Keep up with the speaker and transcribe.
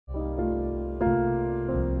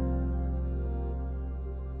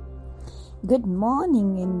Good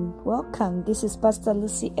morning and welcome. This is Pastor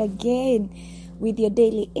Lucy again with your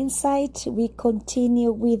daily insight. We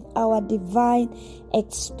continue with our divine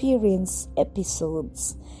experience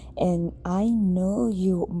episodes. And I know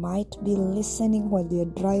you might be listening while you're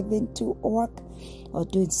driving to work or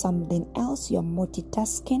doing something else. You're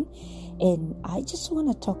multitasking. And I just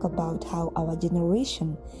want to talk about how our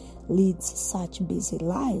generation leads such busy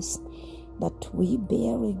lives that we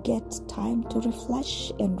barely get time to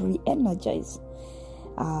refresh and re-energize.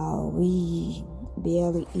 We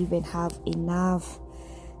barely even have enough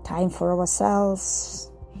time for ourselves.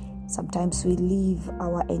 Sometimes we live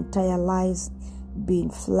our entire lives being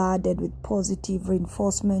flooded with positive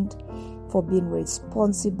reinforcement for being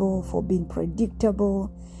responsible, for being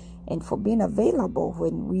predictable, and for being available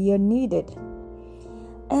when we are needed.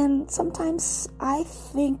 And sometimes I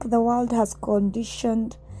think the world has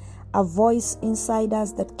conditioned a voice inside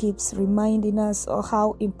us that keeps reminding us of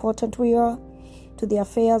how important we are to the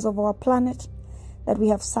affairs of our planet, that we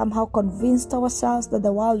have somehow convinced ourselves that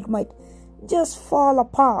the world might just fall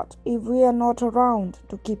apart if we are not around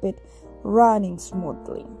to keep it running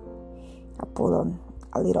smoothly. I put on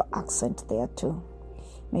a little accent there too.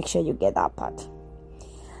 Make sure you get that part.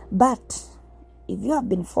 But if you have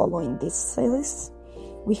been following this series,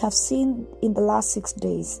 we have seen in the last 6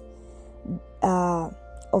 days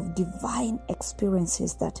of divine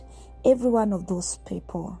experiences that every one of those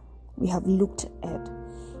people we have looked at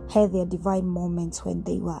had their divine moments when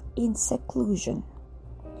they were in seclusion.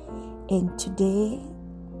 And today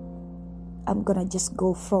I'm gonna just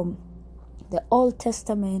go from the Old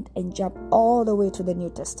Testament and jump all the way to the New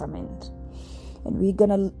Testament. And we're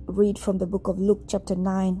gonna read from the book of Luke chapter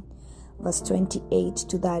 9 verse 28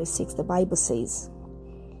 to 36. The Bible says,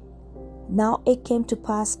 "Now it came to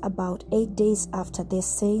pass about 8 days after these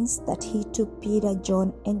sayings that he took Peter,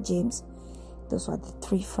 John, and James," those were the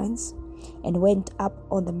three friends, "and went up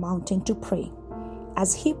on the mountain to pray.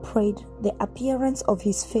 As he prayed, the appearance of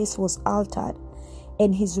his face was altered,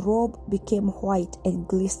 and his robe became white and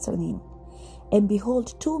glistening. And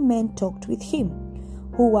behold, 2 men talked with him,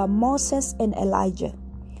 who were Moses and Elijah,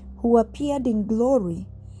 who appeared in glory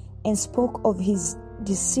and spoke of his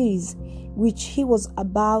decease, which he was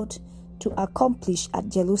about to accomplish at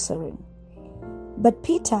Jerusalem. But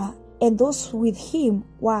Peter and those with him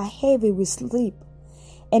were heavy with sleep,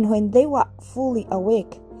 and when they were fully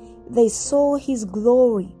awake, they saw his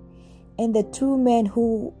glory and the 2 men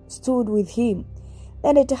who stood with him.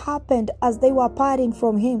 Then it happened as they were parting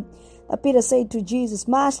from him that Peter said to Jesus,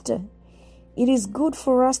 'Master, it is good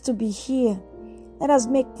for us to be here. Let us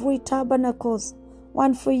make 3 tabernacles,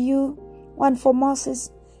 one for you, one for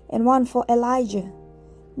Moses, and one for Elijah.'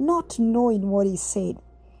 Not knowing what he said.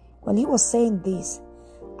 When he was saying this,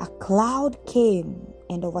 a cloud came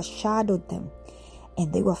and overshadowed them,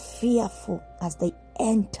 and they were fearful as they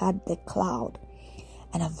entered the cloud.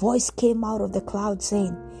 And a voice came out of the cloud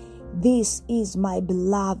saying, 'This is my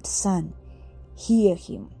beloved Son, hear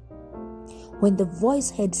him.' When the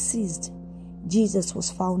voice had ceased, Jesus was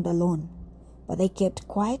found alone, but they kept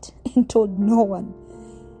quiet and told no one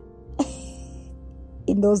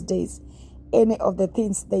in those days any of the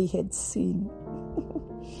things they had seen."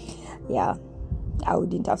 Yeah, I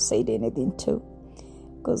wouldn't have said anything too,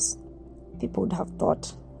 because people would have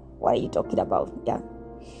thought, what are you talking about? Yeah.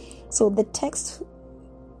 So the text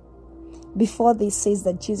before this says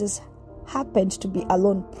that Jesus happened to be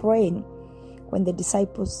alone praying when the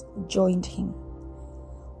disciples joined him.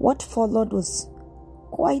 What followed was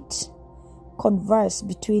quite converse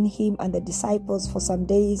between him and the disciples for some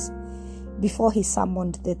days before he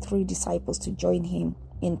summoned the 3 disciples to join him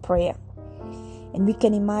in prayer. And we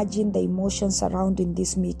can imagine the emotions surrounding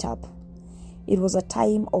this meetup. It was a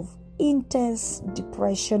time of intense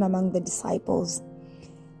depression among the disciples.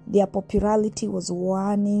 Their popularity was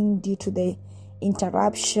waning due to the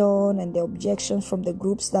interruption and the objections from the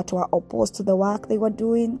groups that were opposed to the work they were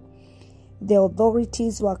doing. The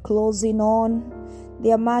authorities were closing on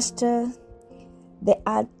their master. The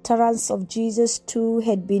utterance of Jesus too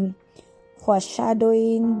had been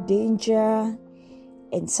foreshadowing danger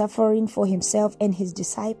and suffering for himself and his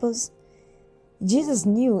disciples. Jesus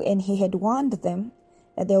knew, and he had warned them,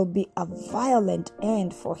 that there would be a violent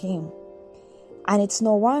end for him. And it's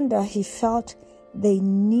no wonder he felt they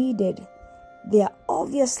needed their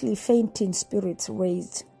obviously fainting spirits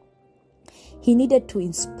raised. He needed to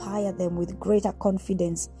inspire them with greater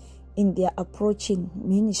confidence in their approaching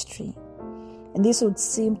ministry. And this would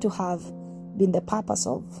seem to have been the purpose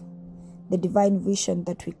of the divine vision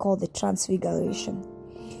that we call the Transfiguration.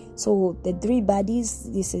 So the 3 buddies,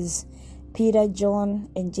 this is Peter, John,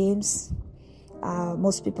 and James.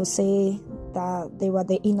 Most people say that they were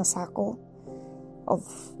the inner circle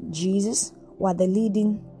of Jesus were the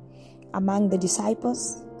leading among the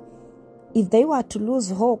disciples. If they were to lose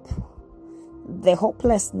hope, the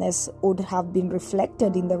hopelessness would have been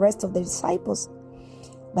reflected in the rest of the disciples.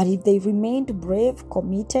 But if they remained brave,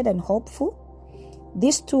 committed, and hopeful,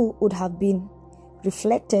 this too would have been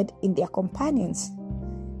reflected in their companions.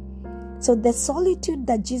 So the solitude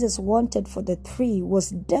that Jesus wanted for the three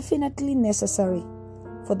was definitely necessary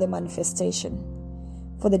for the manifestation,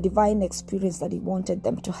 for the divine experience that he wanted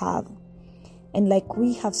them to have. And like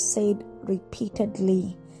we have said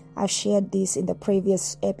repeatedly, I've shared this in the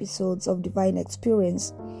previous episodes of Divine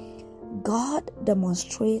Experience, God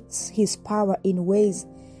demonstrates his power in ways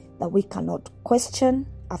that we cannot question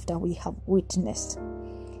after we have witnessed.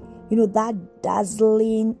 That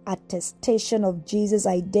dazzling attestation of Jesus'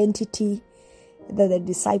 identity that the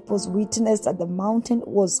disciples witnessed at the mountain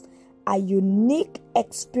was a unique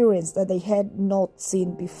experience that they had not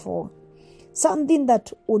seen before. Something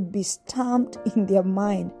that would be stamped in their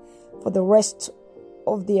mind for the rest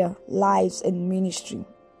of their lives and ministry.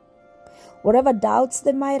 Whatever doubts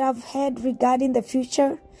they might have had regarding the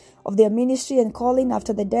future of their ministry and calling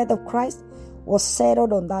after the death of Christ was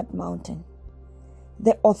settled on that mountain.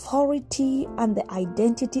 The authority and the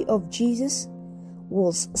identity of Jesus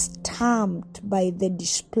was stamped by the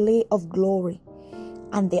display of glory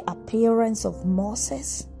and the appearance of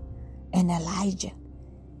Moses and Elijah.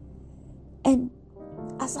 And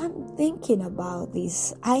as I'm thinking about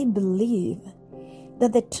this, I believe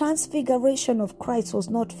that the transfiguration of Christ was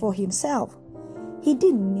not for himself. He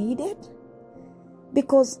didn't need it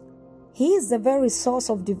because he is the very source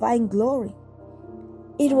of divine glory.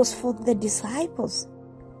 It was for the disciples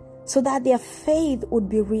so that their faith would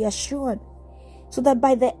be reassured, so that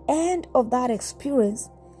by the end of that experience,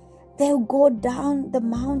 they'll go down the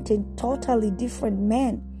mountain totally different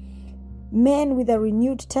men with a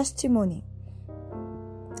renewed testimony.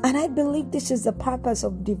 And I believe this is the purpose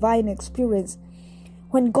of divine experience.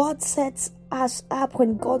 When God sets us up,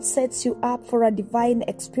 when God sets you up for a divine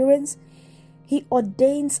experience, he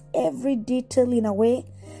ordains every detail in a way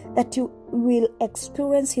that you will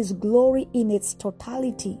experience his glory in its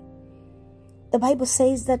totality. The Bible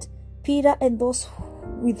says that Peter and those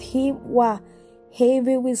with him were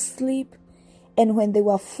heavy with sleep, and when they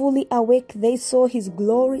were fully awake, they saw his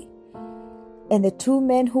glory. And the two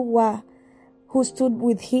men who stood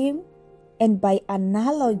with him, and by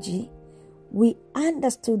analogy, we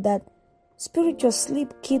understood that spiritual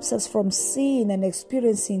sleep keeps us from seeing and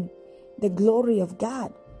experiencing the glory of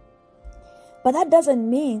God. But that doesn't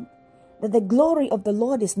mean that the glory of the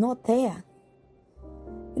Lord is not there.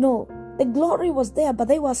 The glory was there, but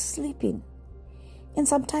they were sleeping. And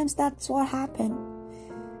sometimes that's what happened.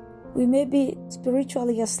 We may be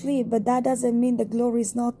spiritually asleep, but that doesn't mean the glory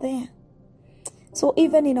is not there. So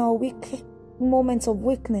even in our weak moments of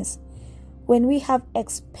weakness, when we have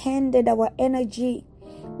expended our energy,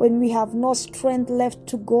 when we have no strength left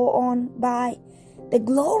to go on by, the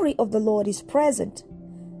glory of the Lord is present.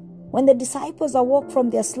 When the disciples awoke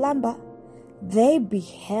from their slumber, they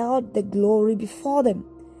beheld the glory before them.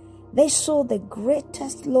 They saw the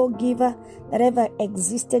greatest lawgiver that ever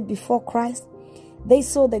existed before Christ. They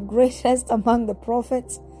saw the greatest among the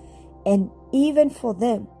prophets. And even for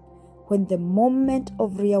them, when the moment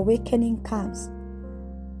of reawakening comes,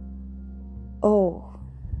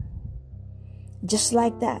 just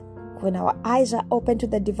like that, when our eyes are open to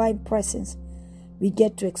the divine presence, we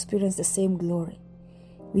get to experience the same glory.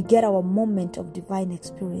 We get our moment of divine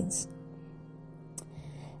experience.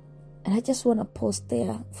 And I just want to pause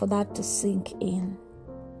there for that to sink in.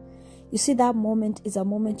 You see, that moment is a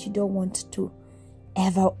moment you don't want to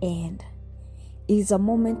ever end. It is a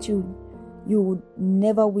moment you would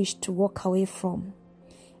never wish to walk away from.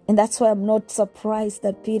 And that's why I'm not surprised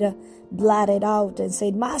that Peter blurted out and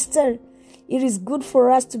said, "Master, it is good for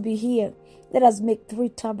us to be here. Let us make 3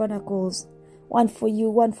 tabernacles, one for you,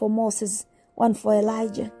 one for Moses, one for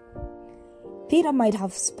Elijah." Peter might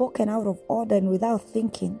have spoken out of order and without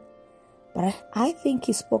thinking, but I think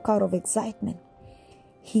he spoke out of excitement.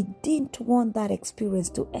 He didn't want that experience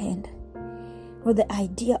to end. Or the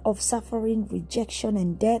idea of suffering, rejection,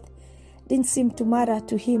 and death didn't seem to matter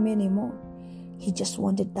to him anymore. He just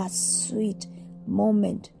wanted that sweet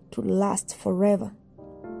moment to last forever.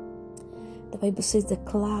 The Bible says the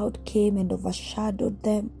cloud came and overshadowed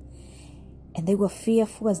them, and they were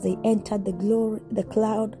fearful as they entered the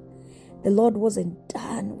cloud. The Lord wasn't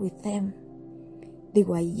done with them. They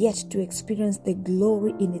were yet to experience the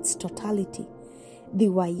glory in its totality. They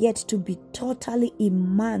were yet to be totally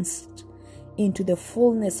immersed into the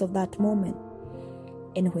fullness of that moment.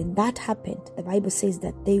 And when that happened, the Bible says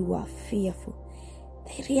that they were fearful.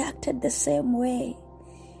 they reacted the same way.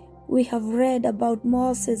 We have read about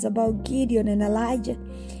Moses, about Gideon and Elijah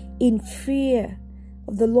in fear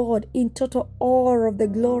of the Lord, in total awe of the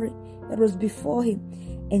glory that was before him.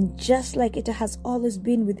 And just like it has always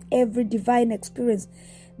been with every divine experience,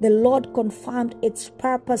 the Lord confirmed its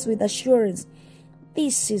purpose with assurance.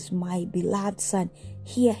 This is my beloved Son,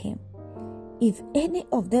 hear him. If any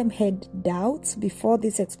of them had doubts before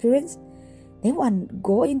this experience, they weren't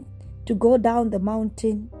going to go down the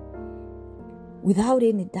mountain without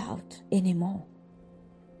any doubt anymore.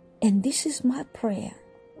 And this is my prayer.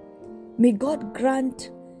 May God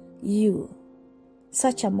grant you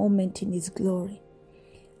such a moment in His glory,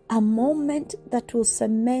 a moment that will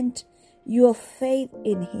cement your faith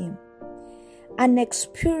in Him, an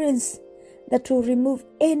experience that will remove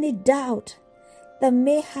any doubt that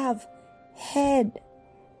may have had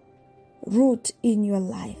root in your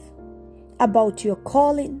life about your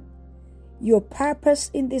calling, your purpose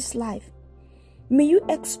in this life. May you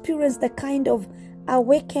experience the kind of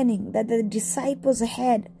awakening that the disciples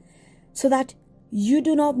had, so that you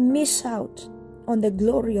do not miss out on the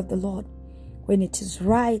glory of the Lord when it is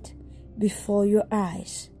right before your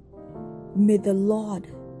eyes. May the Lord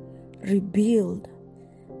rebuild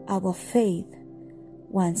our faith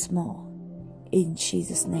once more. In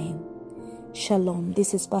Jesus' name. Shalom.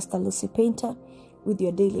 This is Pastor Lucy Painter with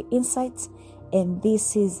your daily insights, and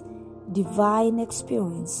this is Divine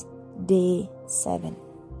Experience Day 7.